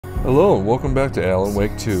Hello and welcome back to Alan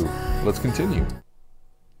Wake 2. Let's continue.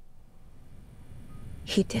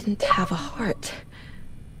 He didn't have a heart,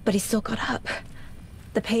 but he still got up.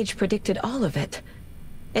 The page predicted all of it.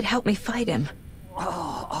 It helped me fight him.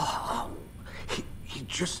 He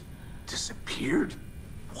just disappeared?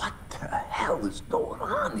 What the hell is going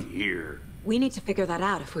on here? We need to figure that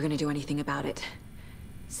out if we're gonna do anything about it.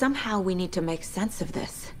 Somehow we need to make sense of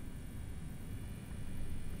this.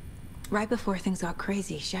 Right before things got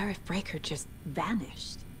crazy, Sheriff Breaker just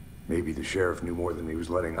vanished. Maybe the sheriff knew more than he was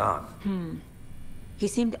letting on. He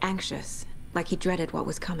seemed anxious, like he dreaded what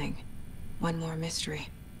was coming. One more mystery.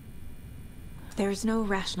 There's no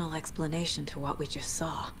rational explanation to what we just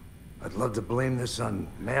saw. I'd love to blame this on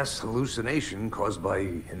mass hallucination caused by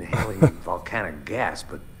inhaling volcanic gas,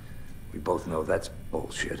 but we both know that's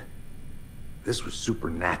bullshit. This was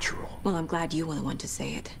supernatural. Well, I'm glad you were the one to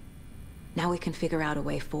say it. Now we can figure out a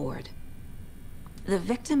way forward. The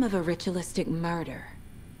victim of a ritualistic murder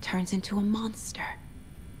turns into a monster.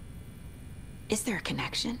 Is there a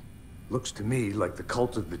connection? Looks to me like the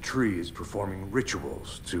cult of the tree is performing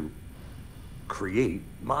rituals to create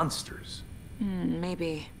monsters.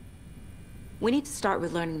 Maybe. We need to start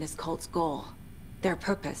with learning this cult's goal. Their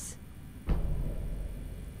purpose.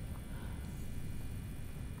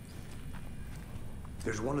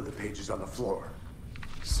 There's one of the pages on the floor.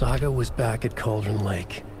 Saga was back at Cauldron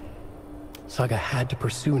Lake. Saga had to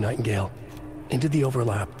pursue Nightingale into the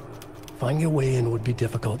overlap. Finding a way in would be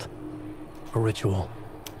difficult. A ritual.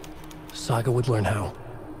 Saga would learn how.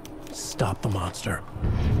 Stop the monster.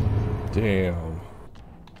 Damn.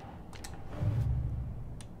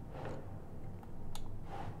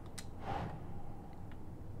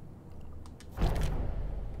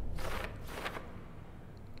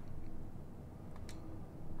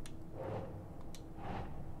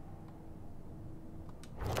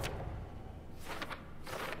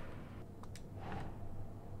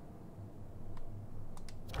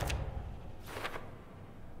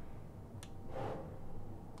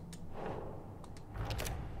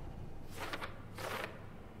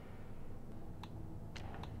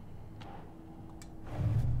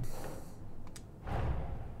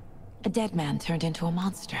 A dead man turned into a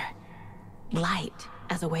monster. Light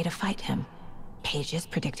as a way to fight him. Pages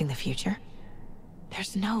predicting the future.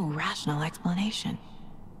 There's no rational explanation.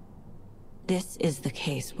 This is the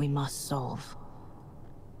case we must solve.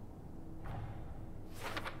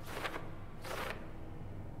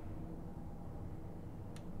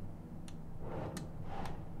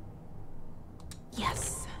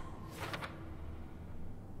 Yes.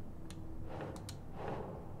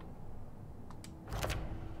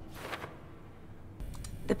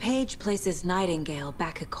 The page places Nightingale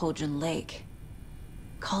back at Cauldron Lake.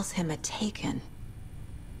 Calls him a Taken.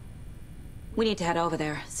 We need to head over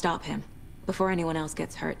there, stop him, before anyone else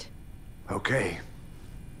gets hurt. Okay.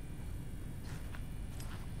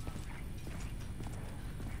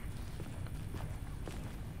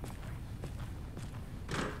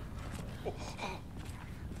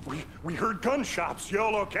 We heard gunshots.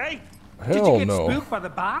 Y'all okay? Hell Did you get no. spooked by the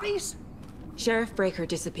bodies? Sheriff Breaker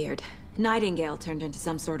disappeared. Nightingale turned into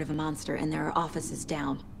some sort of a monster, and there are offices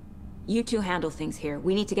down. You two handle things here.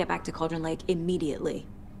 We need to get back to Cauldron Lake immediately.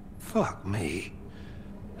 Fuck me.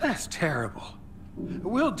 That's terrible.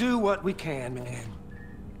 We'll do what we can, man.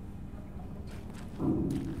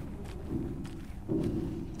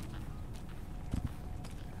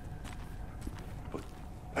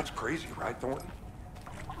 That's crazy, right, Thornton?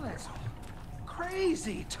 Oh, that's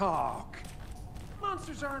crazy talk.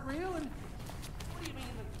 Monsters aren't real, and what do you mean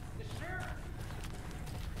the sheriff?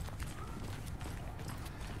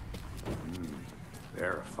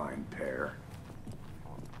 They're a fine pair.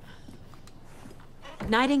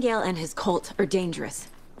 Nightingale and his cult are dangerous.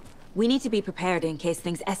 We need to be prepared in case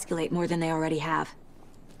things escalate more than they already have.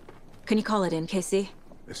 Can you call it in, KC?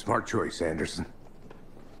 A smart choice, Anderson.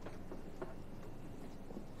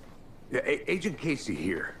 Yeah, Agent Casey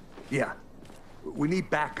here. Yeah. We need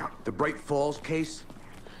backup. The Bright Falls case.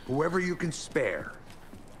 Whoever you can spare.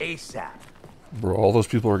 ASAP. Bro, all those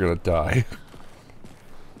people are gonna die.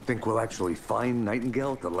 Think we'll actually find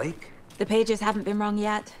Nightingale at the lake? The pages haven't been wrong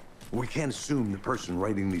yet. We can't assume the person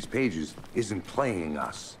writing these pages isn't playing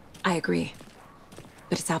us. I agree.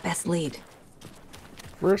 But it's our best lead.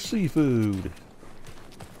 Fresh seafood.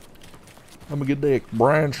 I'm gonna get that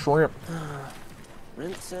brine shrimp.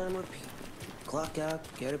 Rinse and repeat. Clock out,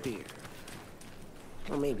 get a beer.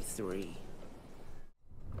 Or maybe 3.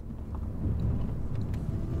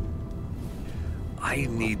 I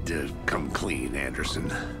need to come clean,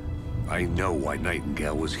 Anderson. I know why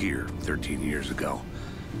Nightingale was here 13 years ago.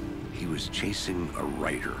 He was chasing a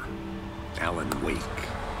writer, Alan Wake.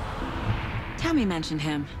 Tammy mentioned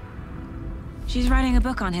him. She's writing a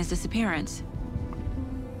book on his disappearance.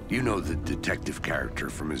 You know the detective character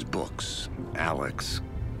from his books, Alex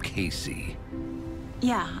Casey.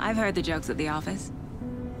 Yeah, I've heard the jokes at the office.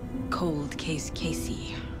 Cold case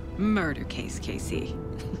Casey. Murder case Casey.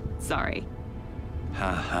 Sorry.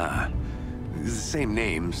 Haha. It's the same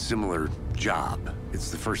name, similar job. It's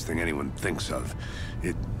the first thing anyone thinks of.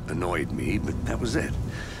 It annoyed me, but that was it.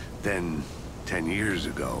 Then, 10 years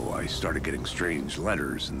ago, I started getting strange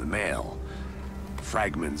letters in the mail.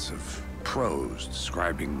 Fragments of prose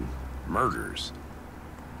describing murders.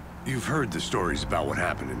 You've heard the stories about what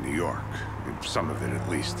happened in New York. Some of it, at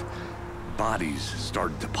least. Bodies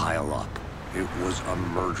started to pile up. It was a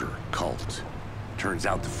murder cult. Turns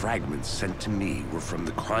out the fragments sent to me were from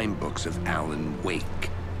the crime books of Alan Wake.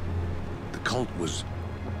 The cult was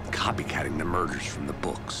copycatting the murders from the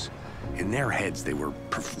books. In their heads, they were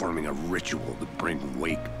performing a ritual to bring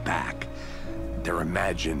Wake back. Their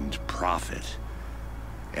imagined prophet.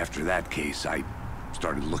 After that case, I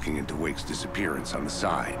started looking into Wake's disappearance on the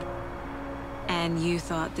side. And you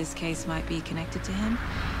thought this case might be connected to him?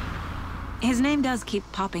 His name does keep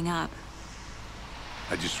popping up.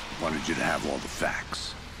 I just wanted you to have all the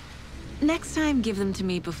facts. Next time, give them to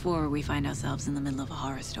me before we find ourselves in the middle of a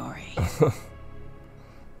horror story.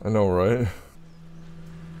 I know, right?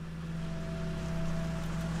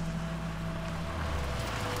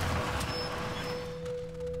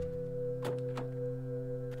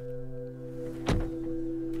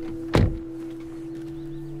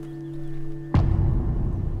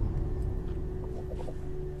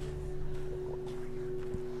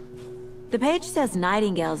 The page says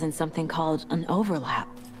Nightingale's in something called an overlap.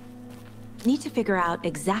 Need to figure out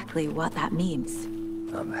exactly what that means.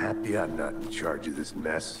 I'm happy I'm not in charge of this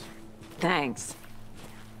mess. Thanks.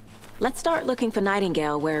 Let's start looking for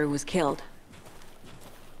Nightingale where he was killed.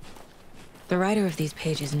 The writer of these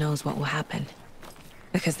pages knows what will happen.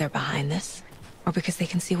 Because they're behind this, or because they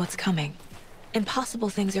can see what's coming. Impossible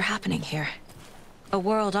things are happening here. A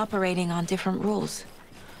world operating on different rules.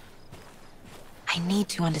 I need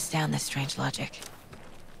to understand this strange logic.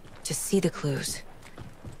 To see the clues.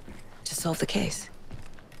 To solve the case.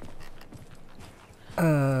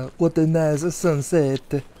 What a nice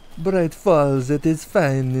sunset. Bright falls at its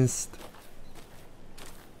finest.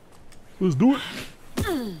 Let's do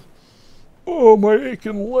it. Oh, my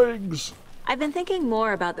aching legs. I've been thinking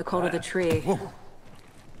more about the cult of the tree.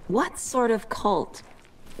 What sort of cult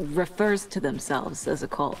refers to themselves as a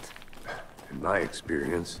cult? In my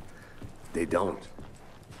experience, they don't.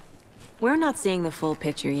 We're not seeing the full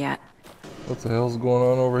picture yet. What the hell's going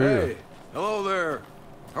on over here? Hello there.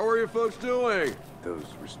 How are you folks doing? Those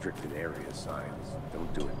restricted area signs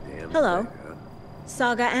don't do a damn Hello. thing, huh?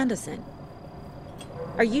 Saga Anderson.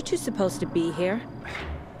 Are you two supposed to be here?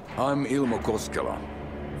 I'm Ilmo Koskela.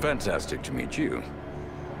 Fantastic to meet you.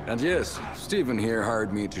 And yes, Stephen here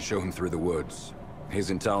hired me to show him through the woods. He's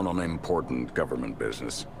in town on important government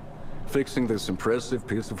business. Fixing this impressive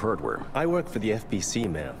piece of hardware. I work for the FBC,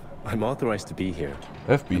 ma'am. I'm authorized to be here.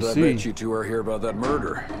 And I bet FBC? you two are here about that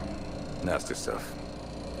murder. Nasty stuff.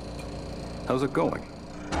 How's it going?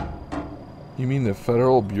 You mean the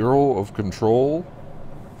Federal Bureau of Control?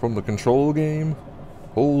 From the Control game?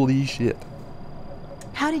 Holy shit.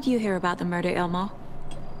 How did you hear about the murder, Ilmo?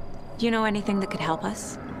 Do you know anything that could help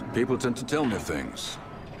us? People tend to tell me things.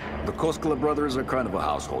 The Koskela brothers are kind of a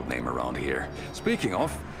household name around here. Speaking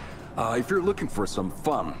of, if you're looking for some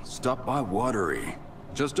fun, stop by Watery.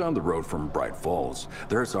 Just down the road from Bright Falls,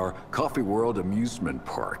 there's our Coffee World amusement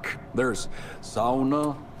park. There's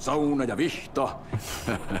sauna ja vihta.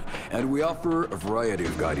 And we offer a variety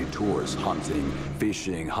of guided tours, hunting,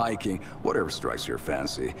 fishing, hiking, whatever strikes your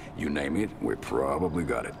fancy. You name it, we probably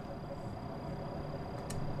got it.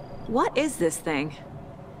 What is this thing?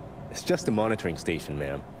 It's just a monitoring station,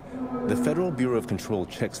 ma'am. The Federal Bureau of Control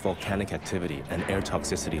checks volcanic activity and air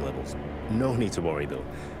toxicity levels. No need to worry, though.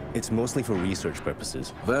 It's mostly for research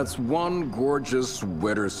purposes. That's one gorgeous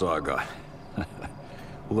sweater, Saga.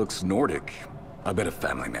 Looks Nordic. I bet a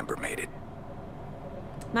family member made it.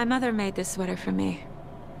 My mother made this sweater for me.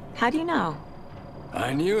 How do you know?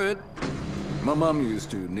 I knew it. My mom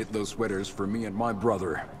used to knit those sweaters for me and my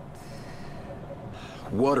brother.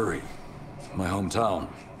 Watery, my hometown,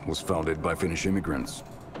 was founded by Finnish immigrants.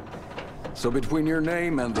 So between your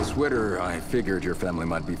name and the sweater, I figured your family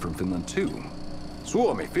might be from Finland too.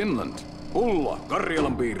 Suomi, Finland. Ulla,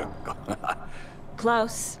 Karjalan piirakka.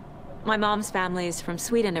 Close. My mom's family is from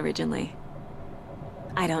Sweden originally.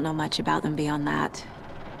 I don't know much about them beyond that.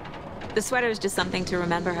 The sweater is just something to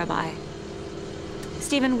remember her by.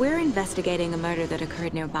 Stephen, we're investigating a murder that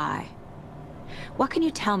occurred nearby. What can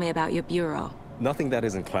you tell me about your bureau? Nothing that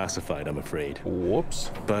isn't classified, I'm afraid.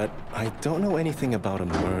 Whoops. But I don't know anything about a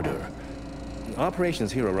murder.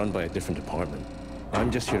 Operations here are run by a different department.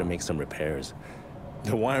 I'm just here to make some repairs.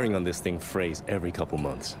 The wiring on this thing frays every couple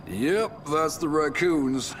months. Yep, that's the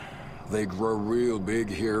raccoons. They grow real big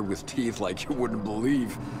here with teeth like you wouldn't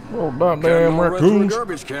believe. Oh, goddamn raccoons.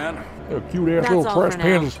 Garbage can. Cute ass That's little all trash for now.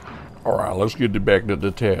 pandas. All right, let's get back to the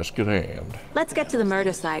task at hand. Let's get to the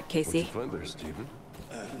murder site, Casey. Find there, Stephen.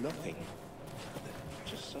 Nothing.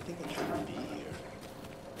 Just something that shouldn't be here.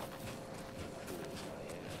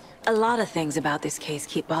 A lot of things about this case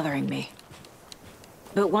keep bothering me.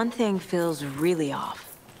 But one thing feels really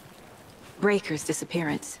off. Breaker's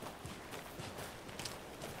disappearance.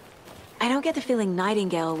 I don't get the feeling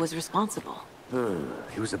Nightingale was responsible.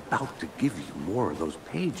 He was about to give you more of those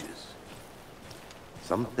pages.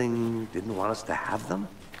 Something didn't want us to have them?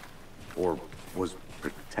 Or was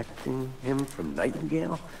protecting him from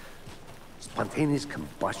Nightingale? Spontaneous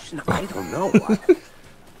combustion? I don't know.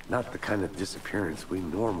 Not the kind of disappearance we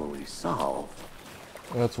normally solve.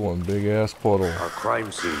 That's one big ass puddle. Our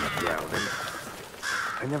crime scene drowning.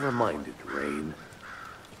 I never minded rain.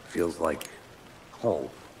 Feels like home.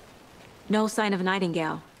 No sign of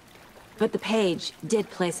Nightingale. But the page did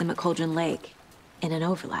place him at Cauldron Lake, in an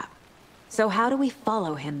overlap. So how do we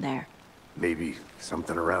follow him there? Maybe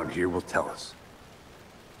something around here will tell us.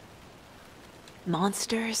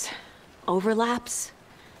 Monsters? Overlaps?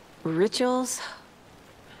 Rituals?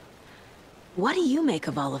 What do you make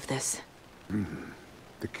of all of this?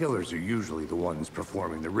 The killers are usually the ones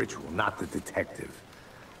performing the ritual, not the detective.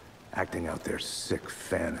 Acting out their sick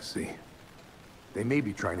fantasy. They may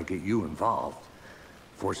be trying to get you involved,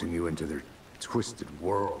 forcing you into their twisted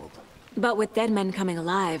world. But with dead men coming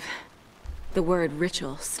alive, the word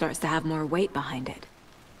ritual starts to have more weight behind it.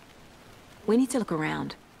 We need to look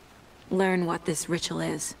around. Learn what this ritual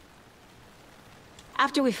is.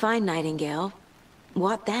 After we find Nightingale,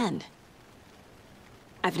 what then?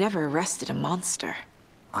 I've never arrested a monster.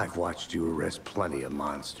 I've watched you arrest plenty of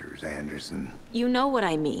monsters, Anderson. You know what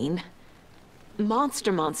I mean.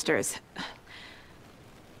 Monsters.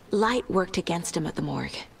 Light worked against him at the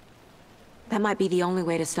morgue. That might be the only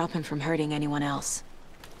way to stop him from hurting anyone else.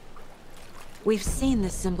 We've seen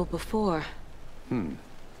this symbol before.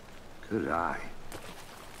 Good eye.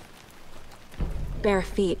 Bare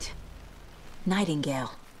feet.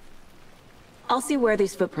 Nightingale. I'll see where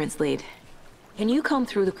these footprints lead. Can you comb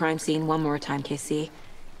through the crime scene one more time, KC?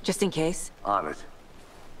 Just in case? On it.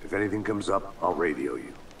 If anything comes up, I'll radio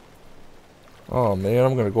you. Oh man,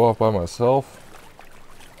 I'm gonna go off by myself.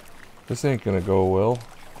 This ain't gonna go well.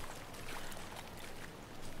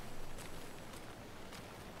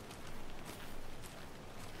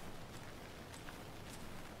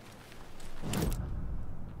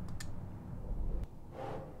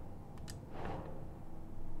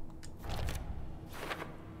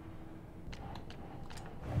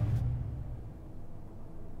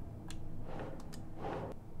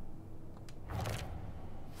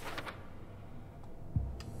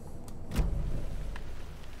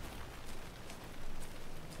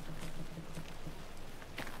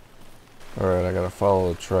 Alright, I gotta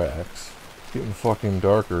follow the tracks. It's getting fucking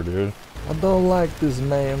darker, dude. I don't like this,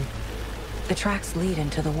 man. The tracks lead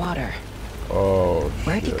into the water. Oh,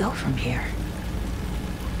 Where'd shit. you go from here?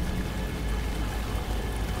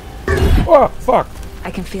 Oh, fuck! I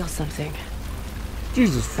can feel something.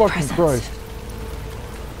 Jesus fucking Presence. Christ.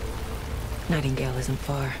 Nightingale isn't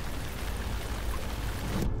far.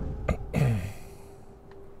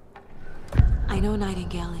 I know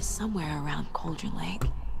Nightingale is somewhere around Cauldron Lake.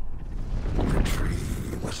 The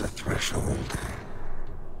tree was a threshold.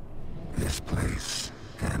 This place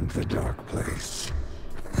and the dark place.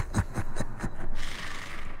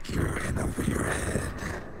 You're in over your head.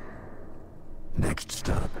 Next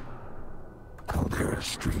stop, Caldera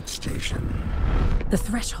Street Station. The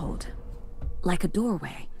threshold. Like a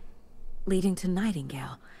doorway. Leading to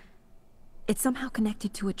Nightingale. It's somehow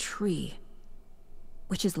connected to a tree.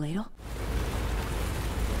 Witch's Ladle?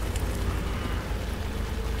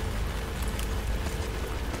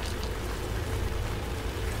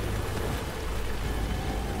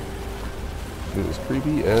 It is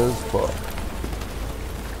creepy as fuck.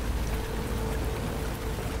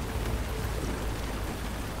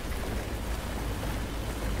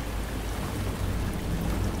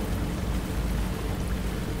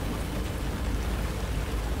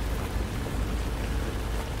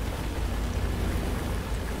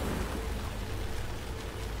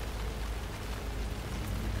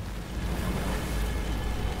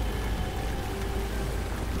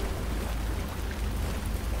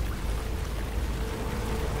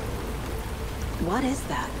 What is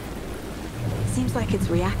that? Seems like it's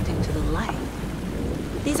reacting to the light.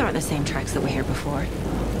 These aren't the same tracks that were here before.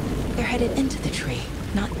 They're headed into the tree,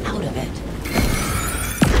 not out of it.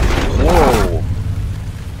 Whoa!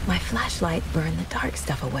 My flashlight burned the dark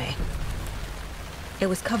stuff away. It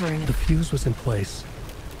was covering it. The fuse was in place.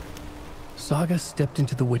 Saga stepped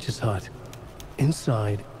into the witch's hut.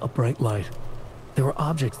 Inside, a bright light. There were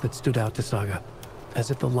objects that stood out to Saga,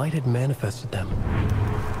 as if the light had manifested them.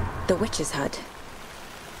 The witch's hut.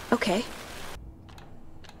 Okay.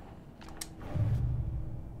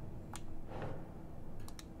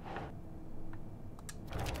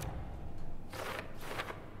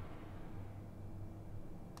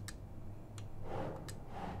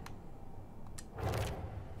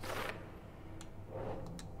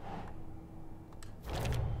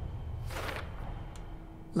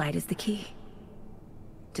 Light is the key.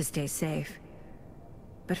 To stay safe.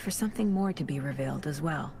 But for something more to be revealed as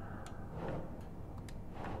well.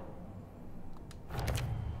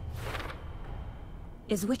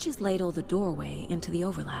 Is Witch's Ladle the doorway into the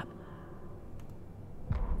overlap?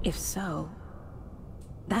 If so,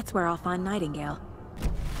 that's where I'll find Nightingale.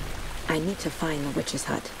 I need to find the witch's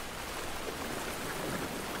hut.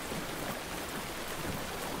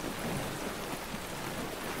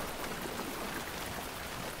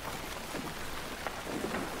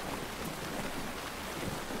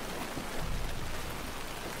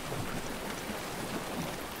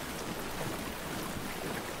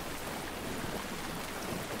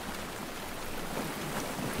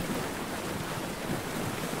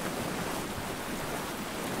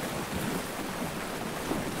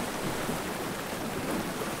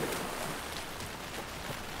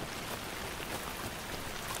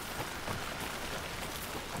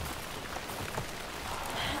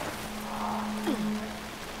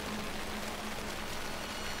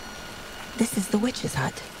 This is the witch's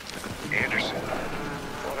hut. Anderson,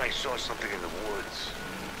 thought I saw something in the woods.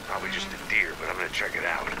 Probably just a deer, but I'm gonna check it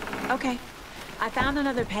out. Okay. I found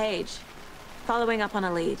another page. Following up on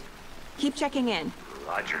a lead. Keep checking in.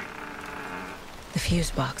 Roger. The fuse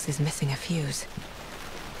box is missing a fuse.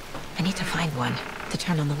 I need to find one to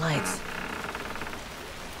turn on the lights.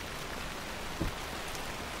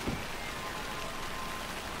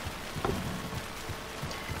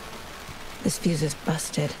 This fuse is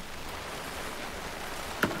busted.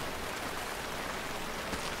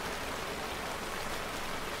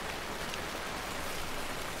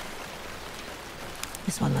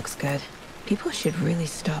 This one looks good. People should really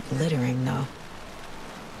stop littering, though.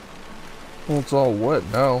 Well, it's all wet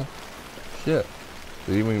now. Shit.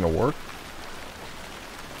 Is it even gonna work?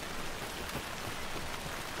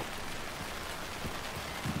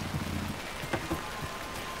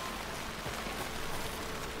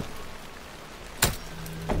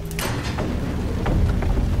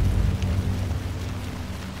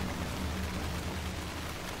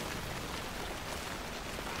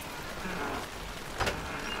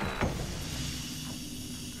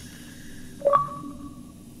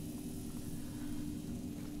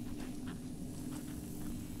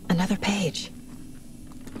 Another page.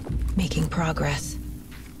 Making progress.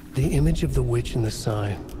 The image of the witch in the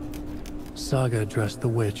sign. Saga addressed the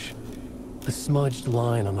witch. The smudged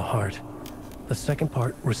line on the heart. The second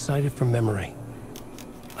part recited from memory.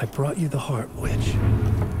 I brought you the heart, witch.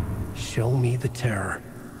 Show me the terror.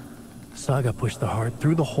 Saga pushed the heart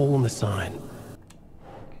through the hole in the sign.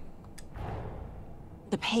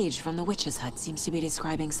 The page from the witch's hut seems to be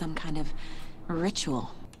describing some kind of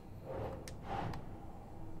ritual.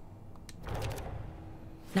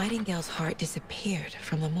 Nightingale's heart disappeared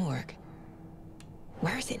from the morgue.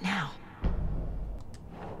 Where is it now?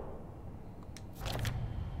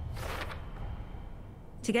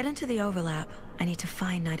 To get into the overlap, I need to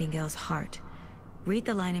find Nightingale's heart. Read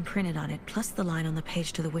the line imprinted on it, plus the line on the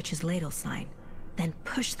page to the witch's ladle sign. Then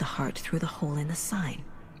push the heart through the hole in the sign.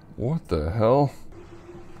 What the hell?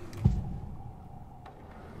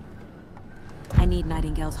 I need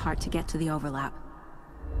Nightingale's heart to get to the overlap.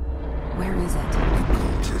 Where is it? The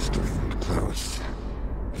cultist leaned close.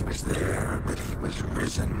 He was there, but he was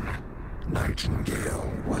risen.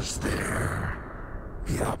 Nightingale was there.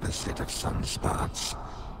 The opposite of sunspots.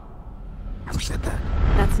 Who said that?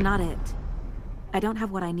 That's not it. I don't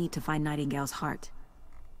have what I need to find Nightingale's heart.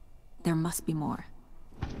 There must be more.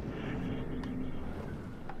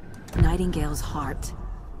 Nightingale's heart.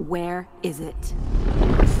 Where is it? For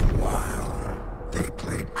a while, they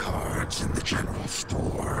played cards in the general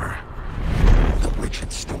store. The witch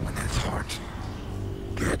had stolen his heart.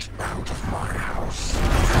 Get out of my house.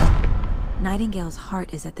 Nightingale's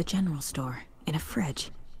heart is at the general store, in a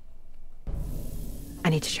fridge. I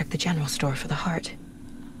need to check the general store for the heart.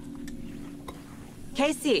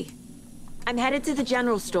 Casey, I'm headed to the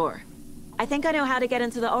general store. I think I know how to get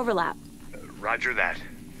into the overlap. Roger that.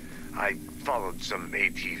 I followed some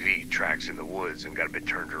ATV tracks in the woods and got a bit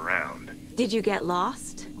turned around. Did you get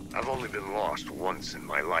lost? I've only been lost once in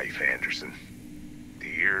my life, Anderson. The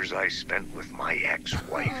years I spent with my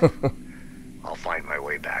ex-wife. I'll find my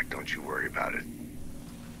way back, don't you worry about it.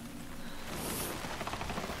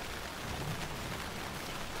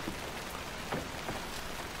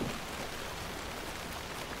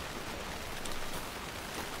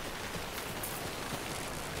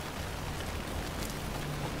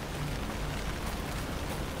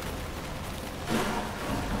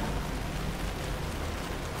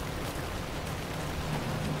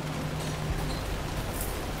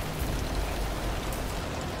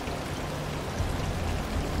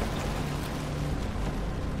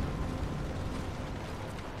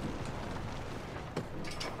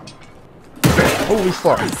 Holy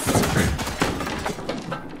fuck.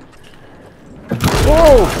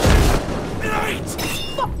 Whoa!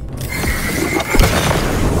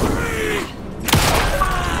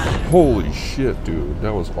 Holy shit, dude.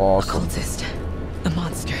 That was awesome. Cultist. A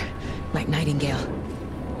monster. Like Nightingale.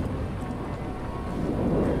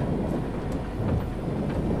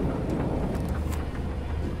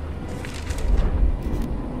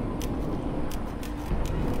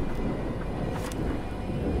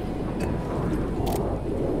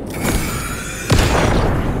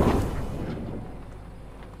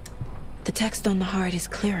 The text on the heart is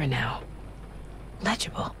clearer now.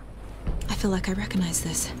 Legible. I feel like I recognize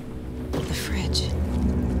this. The fridge.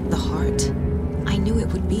 The heart. I knew it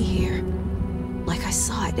would be here. Like I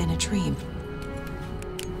saw it in a dream.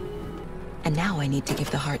 And now I need to give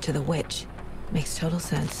the heart to the witch. Makes total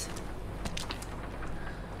sense.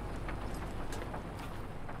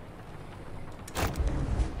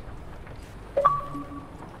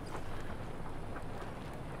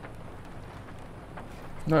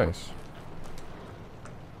 Nice.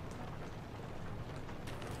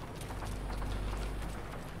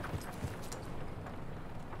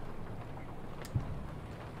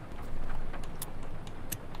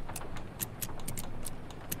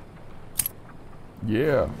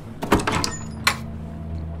 Yeah.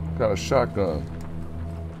 Got a shotgun.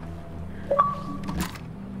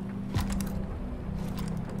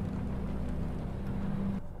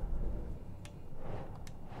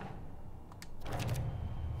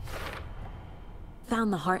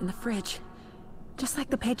 Found the heart in the fridge. Just like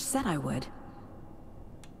the page said I would.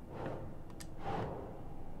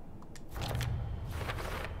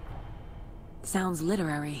 Sounds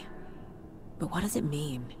literary. But what does it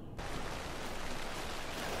mean?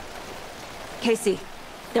 Casey,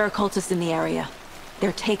 there are cultists in the area.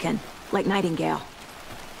 They're taken, like Nightingale.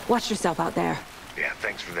 Watch yourself out there. Yeah,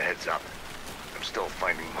 thanks for the heads up. I'm still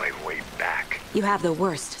finding my way back. You have the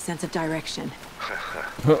worst sense of direction.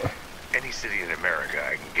 Any city in America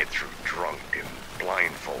I can get through drunk and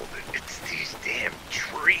blindfolded. It's these damn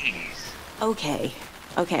trees. Okay.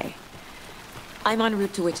 I'm en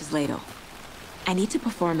route to Witch's Ladle. I need to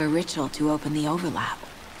perform a ritual to open the overlap.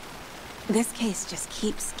 This case just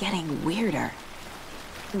keeps getting weirder.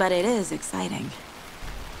 But it is exciting.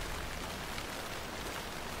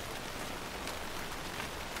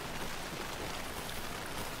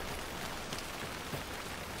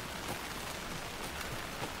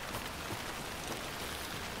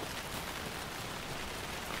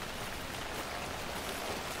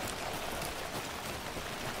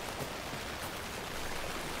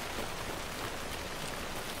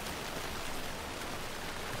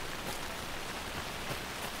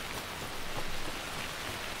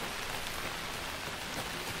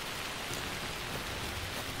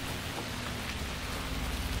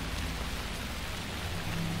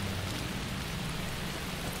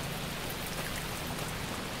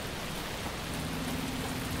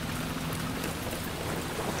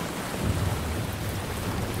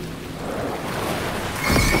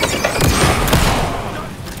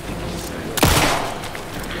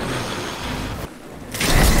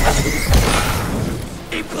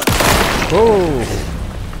 Oh!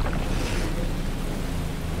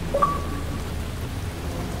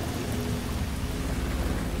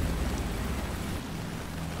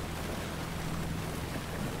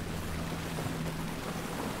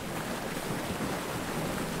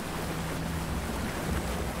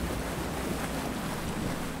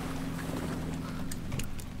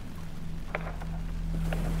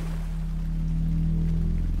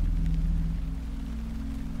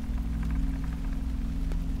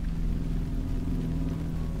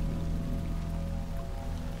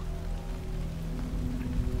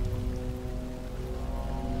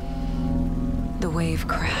 wave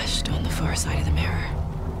crashed on the far side of the mirror.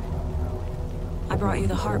 I brought you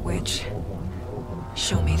the Heart Witch.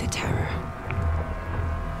 Show me the terror.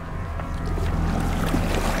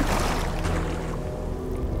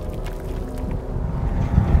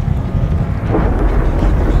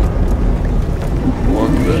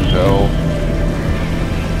 What the hell?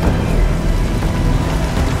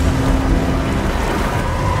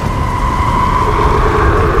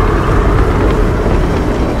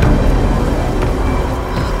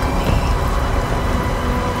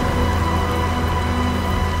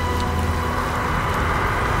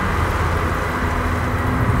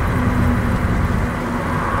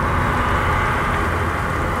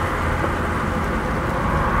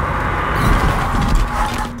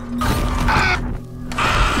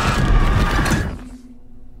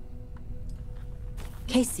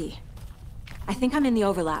 Casey, I think I'm in the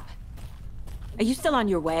overlap. Are you still on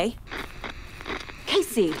your way?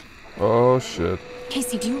 Casey! Oh shit.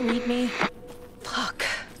 Casey, do you read me? Fuck.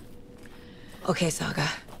 Okay, Saga.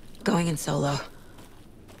 Going in solo.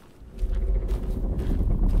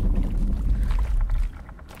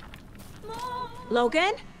 Mom.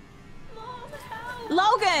 Logan? Mom, help.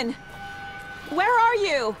 Logan! Where are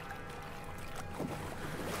you?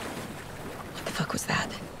 What the fuck was that?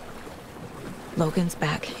 Logan's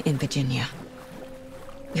back in Virginia.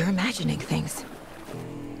 You're imagining things.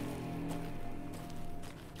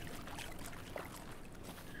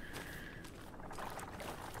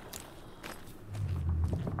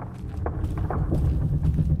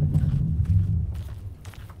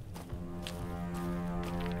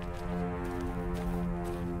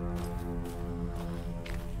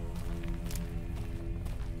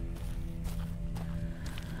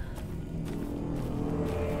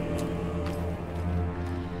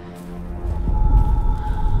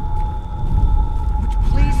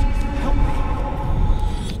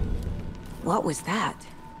 What was that?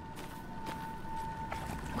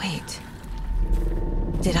 Wait.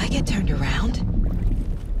 Did I get turned around?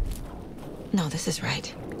 No, this is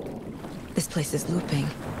right. This place is looping.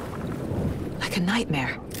 Like a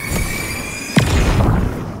nightmare.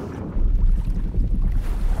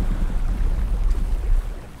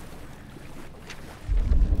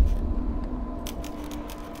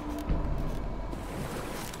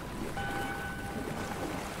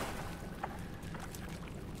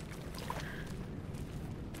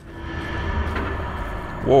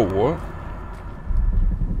 Whoa, what?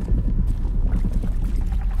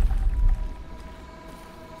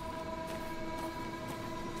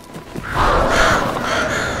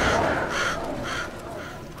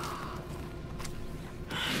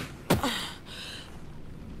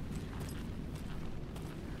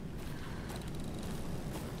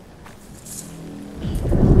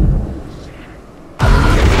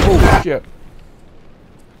 Holy shit.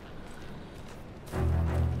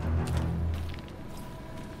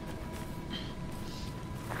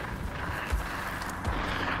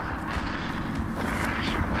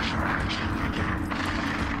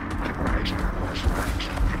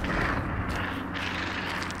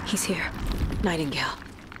 He's here. Nightingale.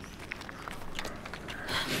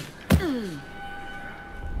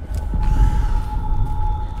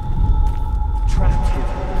 Trapped here.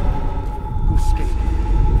 Who escaped?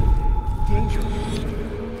 Danger.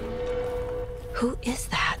 Who is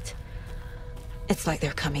that? It's like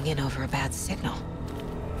they're coming in over a bad signal.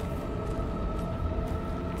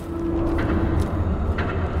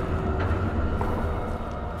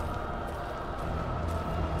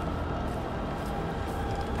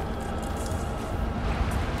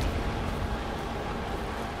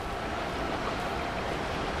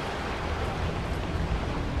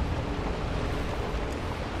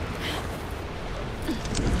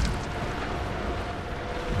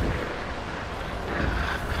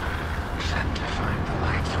 Sent to find the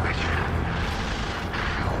light switch.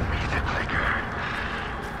 Show me the clicker.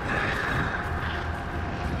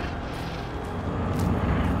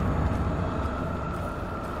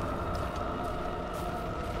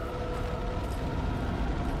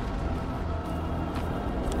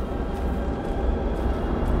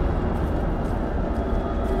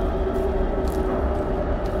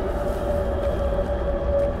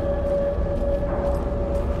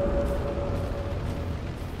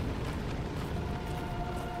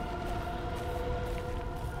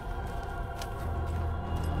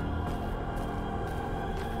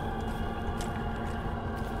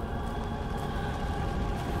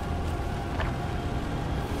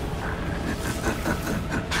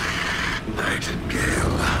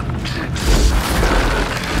 Nightingale hunted Saga.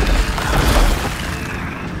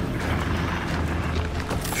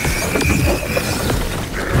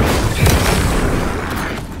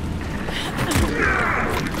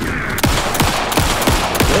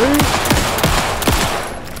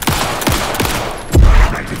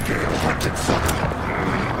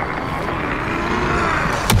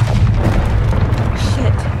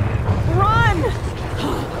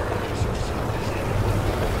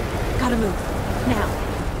 Gotta move. Now.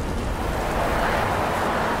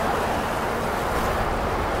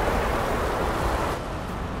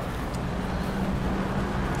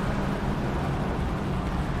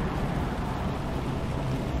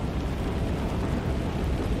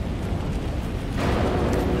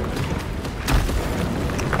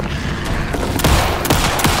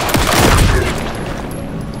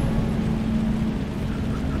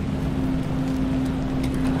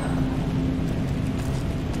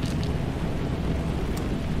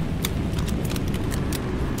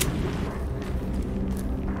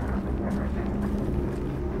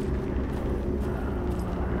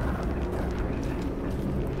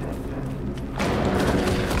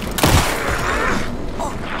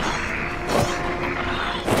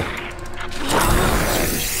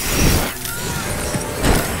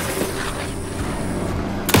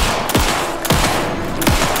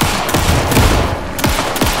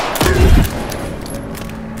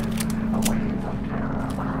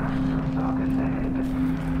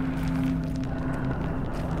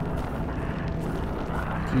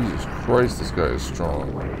 Jesus Christ, this guy is strong.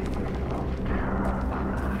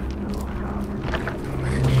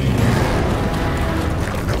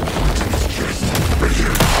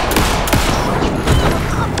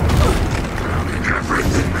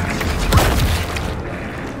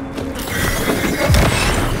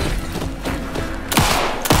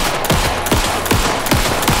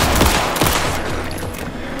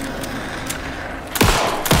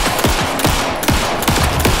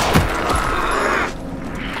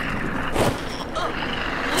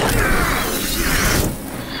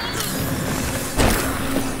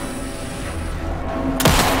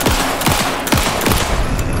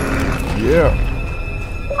 Yeah.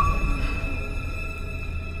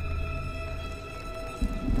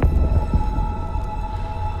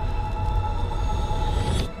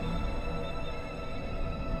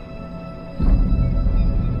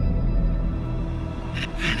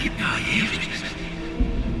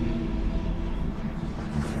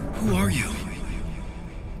 Who are you?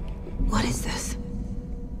 What is this?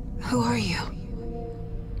 Who are you?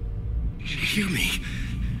 Hear me.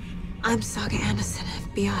 I'm Saga Anderson,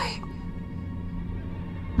 FBI.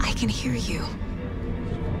 I can hear you.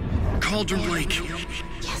 Cauldron Lake.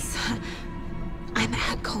 Yes, I'm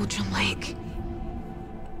at Cauldron Lake.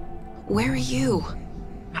 Where are you?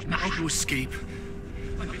 How to escape.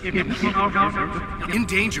 In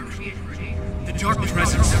danger. The dark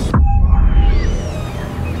presence.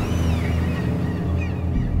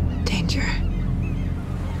 Danger.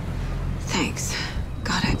 Thanks.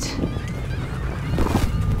 Got it.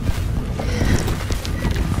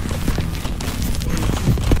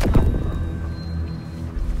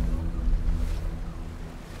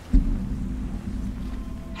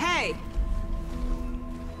 Hey!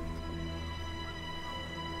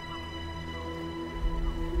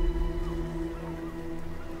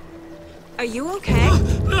 Are you okay?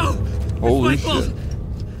 No! Holy it's my fault. shit.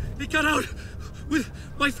 It got out with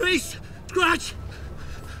my face. Scratch!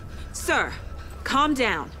 Sir, calm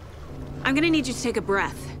down. I'm gonna need you to take a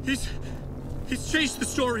breath. He's changed the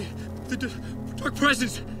story. The dark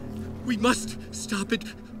presence. We must stop it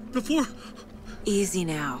before... Easy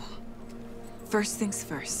now. First things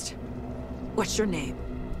first. What's your name?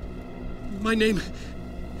 My name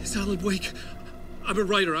is Alan Wake. I'm a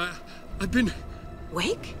writer. I've been...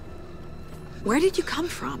 Wake? Where did you come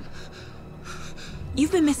from?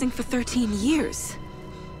 You've been missing for 13 years.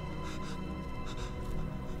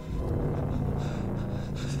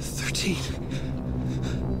 13.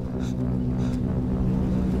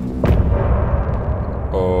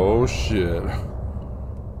 Oh shit.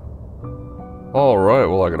 Alright,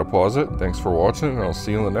 well I gotta pause it. Thanks for watching, and I'll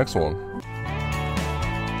see you in the next one.